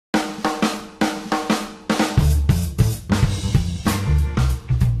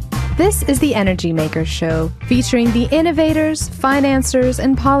This is the Energy Makers Show, featuring the innovators, financiers,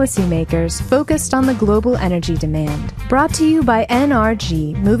 and policymakers focused on the global energy demand. Brought to you by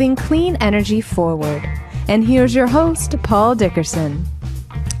NRG, moving clean energy forward. And here's your host, Paul Dickerson.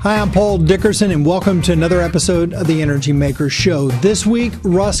 Hi, I'm Paul Dickerson, and welcome to another episode of the Energy Makers Show. This week,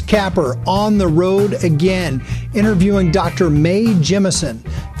 Russ Capper on the road again, interviewing Dr. Mae Jemison,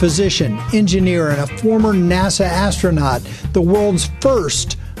 physician, engineer, and a former NASA astronaut, the world's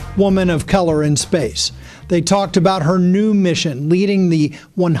first woman of color in space. They talked about her new mission, leading the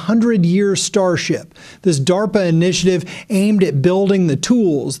 100-year Starship, this DARPA initiative aimed at building the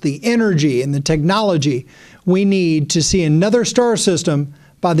tools, the energy, and the technology we need to see another star system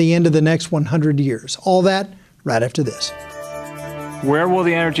by the end of the next 100 years. All that right after this. Where will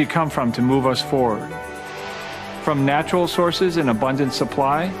the energy come from to move us forward? From natural sources in abundant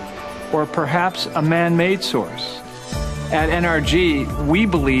supply, or perhaps a man-made source? At NRG, we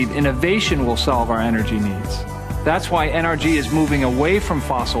believe innovation will solve our energy needs. That's why NRG is moving away from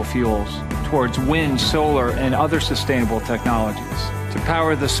fossil fuels towards wind, solar, and other sustainable technologies to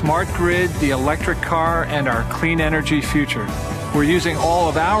power the smart grid, the electric car, and our clean energy future. We're using all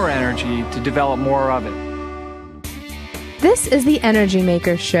of our energy to develop more of it. This is the Energy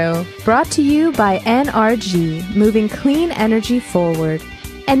Makers Show, brought to you by NRG, moving clean energy forward.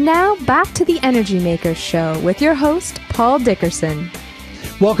 And now, back to the Energy Makers Show with your host, Paul Dickerson.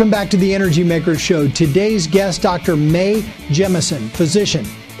 Welcome back to the Energy Makers Show. Today's guest, Dr. Mae Jemison, physician,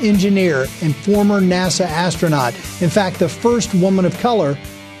 engineer, and former NASA astronaut. In fact, the first woman of color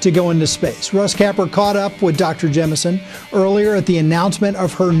to go into space. Russ Capper caught up with Dr. Jemison earlier at the announcement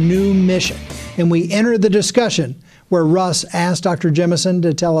of her new mission. And we entered the discussion where Russ asked Dr. Jemison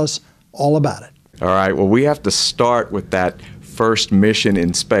to tell us all about it. All right, well, we have to start with that first mission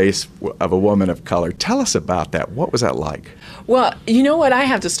in space of a woman of color. Tell us about that. What was that like? Well, you know what? I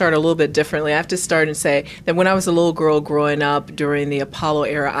have to start a little bit differently. I have to start and say that when I was a little girl growing up during the Apollo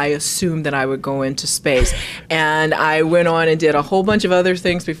era, I assumed that I would go into space. And I went on and did a whole bunch of other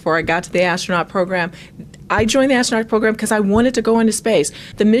things before I got to the astronaut program. I joined the astronaut program because I wanted to go into space.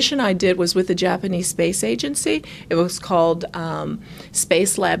 The mission I did was with the Japanese Space Agency. It was called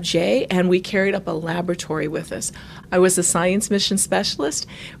Space Lab J, and we carried up a laboratory with us. I was a science mission specialist,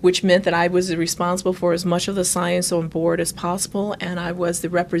 which meant that I was responsible for as much of the science on board as possible, and I was the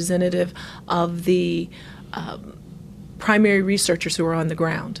representative of the primary researchers who were on the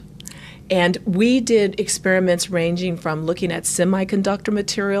ground. And we did experiments ranging from looking at semiconductor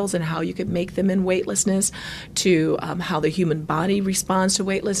materials and how you could make them in weightlessness to how the human body responds to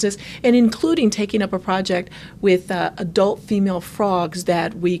weightlessness, and including taking up a project with adult female frogs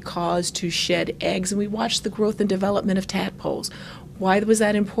that we caused to shed eggs, and we watched the growth and development of tadpoles. Why was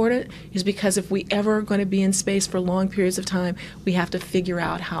that important? Is because if we ever are going to be in space for long periods of time, we have to figure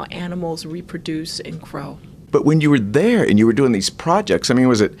out how animals reproduce and grow. But when you were there and you were doing these projects, I mean,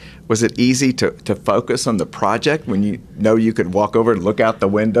 was it easy to focus on the project when you know you could walk over and look out the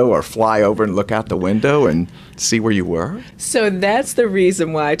window or fly over and look out the window and see where you were? So that's the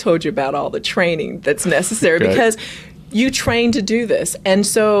reason why I told you about all the training that's necessary, because you train to do this. And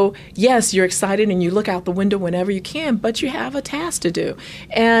so, yes, you're excited and you look out the window whenever you can, but you have a task to do.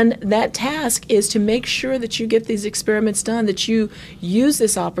 And that task is to make sure that you get these experiments done, that you use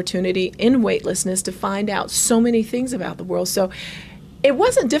this opportunity in weightlessness to find out so many things about the world. So it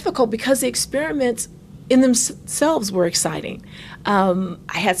wasn't difficult because the experiments in themselves were exciting. I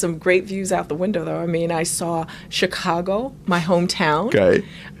had some great views out the window, though. I mean, I saw Chicago, my hometown. Okay.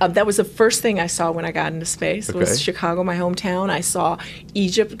 That was the first thing I saw when I got into space, was Chicago, my hometown. I saw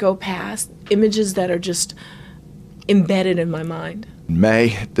Egypt go past, images that are just embedded in my mind.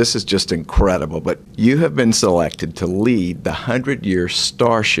 Mae, this is just incredible, but you have been selected to lead the 100-year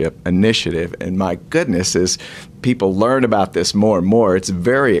Starship initiative, and my goodness, as people learn about this more and more, it's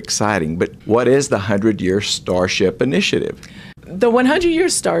very exciting. But what is the 100-year Starship initiative? The 100-year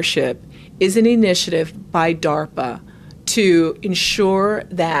Starship is an initiative by DARPA to ensure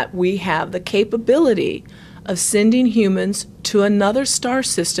that we have the capability of sending humans to another star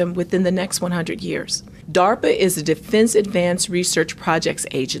system within the next 100 years. DARPA is a Defense Advanced Research Projects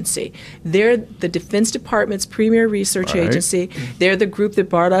Agency. They're the Defense Department's premier research agency. They're the group that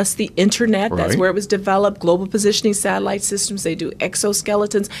brought us the internet. That's where it was developed, global positioning satellite systems. They do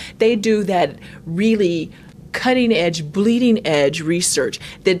exoskeletons. They do that really cutting edge, bleeding edge research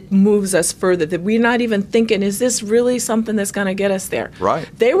that moves us further, that we're not even thinking, is this really something that's going to get us there? Right.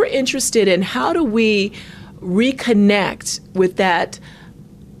 They were interested in how do we reconnect with that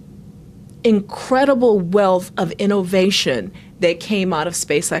incredible wealth of innovation that came out of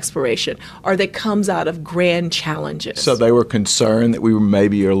space exploration or that comes out of grand challenges. So they were concerned that we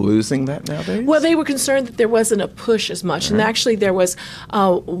maybe are losing that nowadays? Well, they were concerned that there wasn't a push as much. And actually there was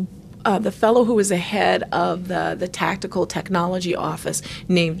the fellow who was the head of the Tactical Technology Office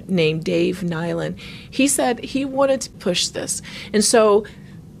named Dave Nyland. He said he wanted to push this. And so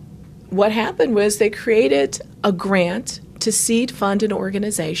what happened was they created a grant to seed fund an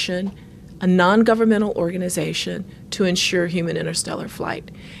organization, a non-governmental organization, to ensure human interstellar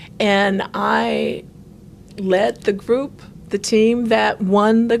flight. And I led the team that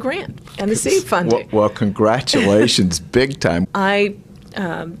won the grant and the seed funding. Well, congratulations, big time. I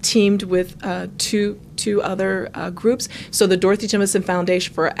teamed with two other groups. So the Dorothy Jemison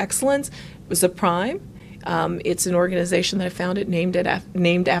Foundation for Excellence was a prime. It's an organization that I founded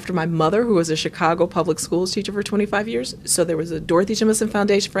named after my mother, who was a Chicago public schools teacher for 25 years. So there was a Dorothy Jemison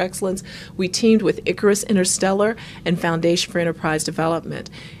Foundation for Excellence. We teamed with Icarus Interstellar and Foundation for Enterprise Development.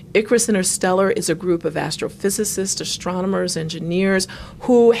 Icarus Interstellar is a group of astrophysicists, astronomers, engineers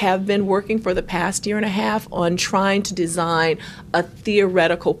who have been working for the past year and a half on trying to design a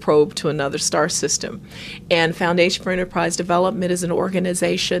theoretical probe to another star system. And Foundation for Enterprise Development is an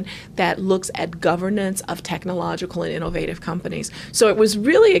organization that looks at governance of technological and innovative companies. So it was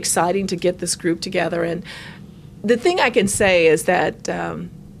really exciting to get this group together. And the thing I can say is that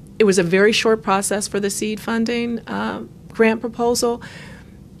it was a very short process for the seed funding grant proposal.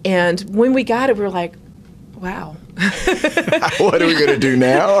 And when we got it, we were like, wow. What are we going to do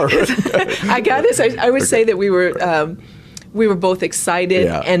now? I got this. I would say that we were both excited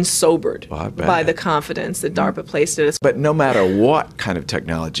and sobered by the confidence that DARPA placed in us. But no matter what kind of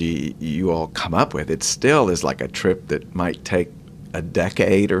technology you all come up with, it still is like a trip that might take a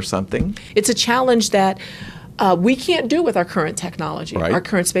decade or something. It's a challenge that we can't do with our current technology, our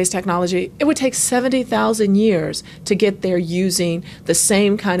current space technology. It would take 70,000 years to get there using the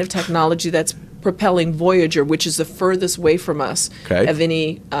same kind of technology that's propelling Voyager, which is the furthest away from us of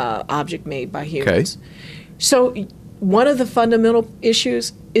any object made by humans. So one of the fundamental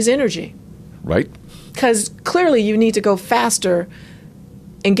issues is energy. Right. Because clearly you need to go faster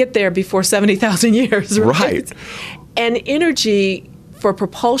and get there before 70,000 years. Right. And energy for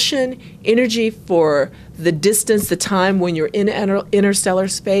propulsion, energy for the distance, the time when you're in interstellar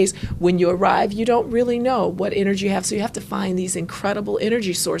space, when you arrive, you don't really know what energy you have. So you have to find these incredible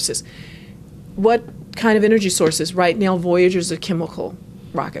energy sources. What kind of energy sources? Right now, Voyager's a chemical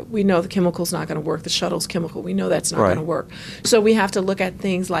rocket. We know the chemical's not going to work. The shuttle's chemical. We know that's not going to work. So we have to look at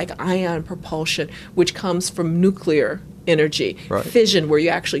things like ion propulsion, which comes from nuclear energy, fission, where you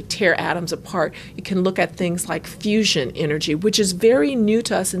actually tear atoms apart. You can look at things like fusion energy, which is very new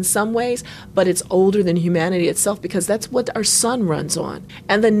to us in some ways, but it's older than humanity itself because that's what our sun runs on.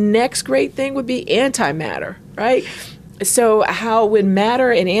 And the next great thing would be antimatter, right? So how when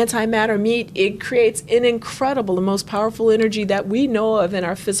matter and antimatter meet, it creates an incredible, the most powerful energy that we know of in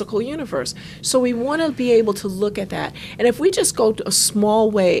our physical universe. So we want to be able to look at that. And if we just go to a small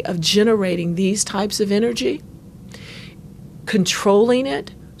way of generating these types of energy, controlling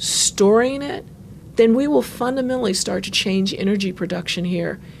it, storing it, then we will fundamentally start to change energy production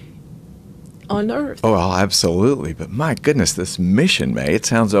here on Earth. Oh, well, absolutely. But my goodness, this mission, Mae, it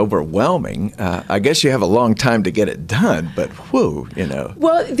sounds overwhelming. I guess you have a long time to get it done, but whew, you know.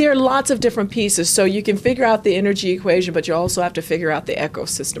 Well, there are lots of different pieces. So you can figure out the energy equation, but you also have to figure out the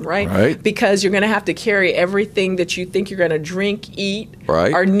ecosystem, right? Because you're going to have to carry everything that you think you're going to drink, eat,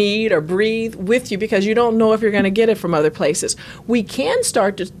 or need, or breathe with you because you don't know if you're going to get it from other places. We can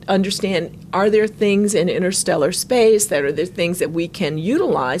start to understand, are there things in interstellar space that are there things that we can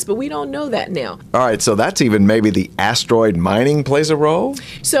utilize, but we don't know that now. All right, so that's even maybe the asteroid mining plays a role?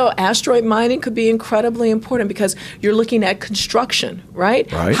 So asteroid mining could be incredibly important because you're looking at construction, right?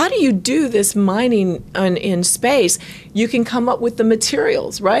 How do you do this mining in space? You can come up with the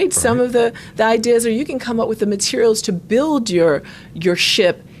materials, right? Some of the ideas are you can come up with the materials to build your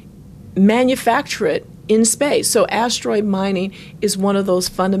ship, manufacture it in space. So asteroid mining is one of those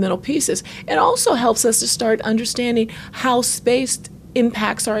fundamental pieces. It also helps us to start understanding how space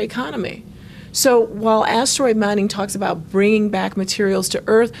impacts our economy. So while asteroid mining talks about bringing back materials to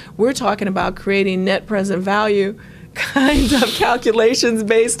Earth, we're talking about creating net present value kinds of calculations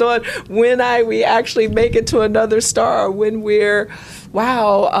based on when we actually make it to another star, when we're, 2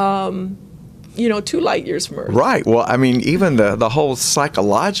 light years from Earth. Right. Well, I mean, even the whole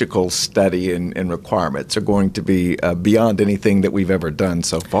psychological study and requirements are going to be beyond anything that we've ever done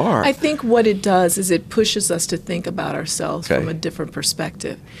so far. I think what it does is it pushes us to think about ourselves from a different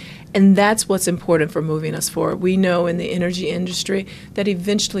perspective. And that's what's important for moving us forward. We know in the energy industry that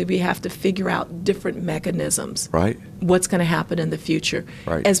eventually we have to figure out different mechanisms. Right. What's going to happen in the future.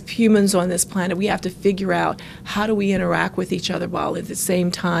 Right. As humans on this planet, we have to figure out how do we interact with each other while at the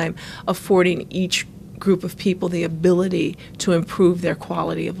same time affording each group of people the ability to improve their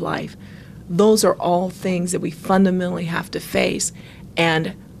quality of life. Those are all things that we fundamentally have to face,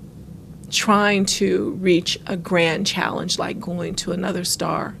 and trying to reach a grand challenge like going to another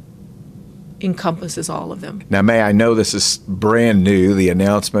star encompasses all of them. Now, Mae, I know this is brand new, the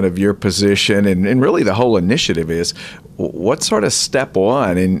announcement of your position, and really the whole initiative is, what's sort of step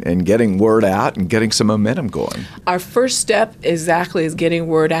one in getting word out and getting some momentum going? Our first step exactly is getting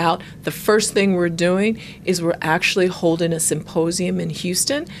word out. The first thing we're doing is we're actually holding a symposium in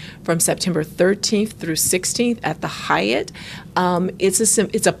Houston from September 13th through 16th at the Hyatt.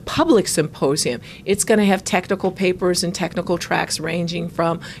 It's a public symposium. It's going to have technical papers and technical tracks ranging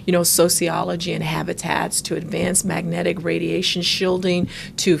from, sociology and habitats to advanced magnetic radiation shielding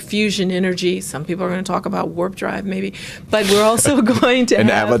to fusion energy. Some people are going to talk about warp drive maybe, but we're also going to have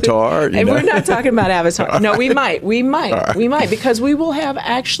Avatar. And we're not talking about Avatar. No, we might, because we will have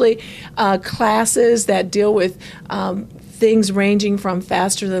actually classes that deal with things ranging from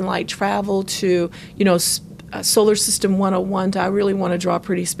faster than light travel to, Solar System 101 to I really want to draw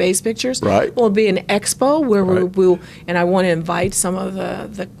pretty space pictures. Right. Will be an expo where we'll, and I want to invite some of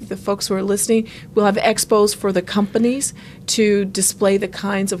the folks who are listening. We'll have expos for the companies to display the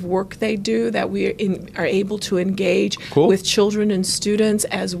kinds of work they do, that we are able to engage with children and students,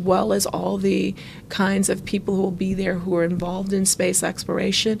 as well as all the kinds of people who will be there who are involved in space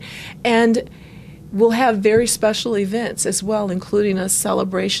exploration. And we'll have very special events as well, including a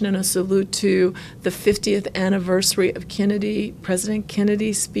celebration and a salute to the 50th anniversary of President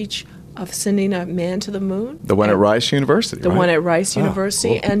Kennedy's speech of sending a man to the moon. The one at Rice University, The right? one at Rice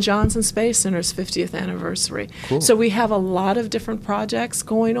University, cool. and Johnson Space Center's 50th anniversary. Cool. So we have a lot of different projects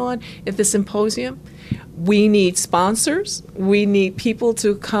going on at the symposium. We need sponsors. We need people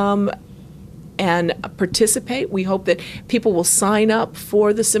to come and participate. We hope that people will sign up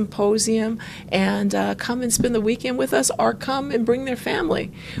for the symposium and come and spend the weekend with us, or come and bring their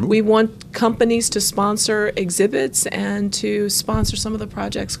family. Ooh. We want companies to sponsor exhibits and to sponsor some of the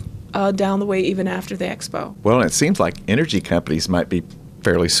projects down the way, even after the expo. Well, and it seems like energy companies might be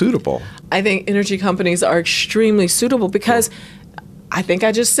fairly suitable. I think energy companies are extremely suitable because I think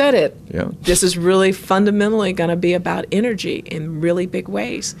I just said it. Yeah. This is really fundamentally going to be about energy in really big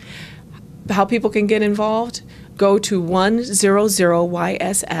ways. How people can get involved, go to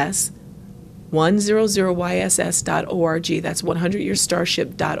 100YSS, 100YSS.org. That's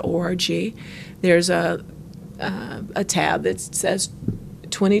 100yearstarship.org. There's a tab that says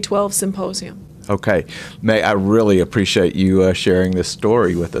 2012 Symposium. Okay. Mae, I really appreciate you sharing this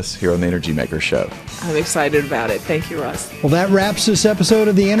story with us here on the Energy Makers Show. I'm excited about it. Thank you, Russ. Well, that wraps this episode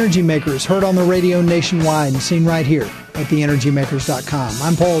of The Energy Makers, heard on the radio nationwide and seen right here at TheEnergyMakers.com.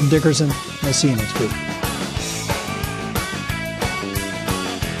 I'm Paul Dickerson. I'll see you next week.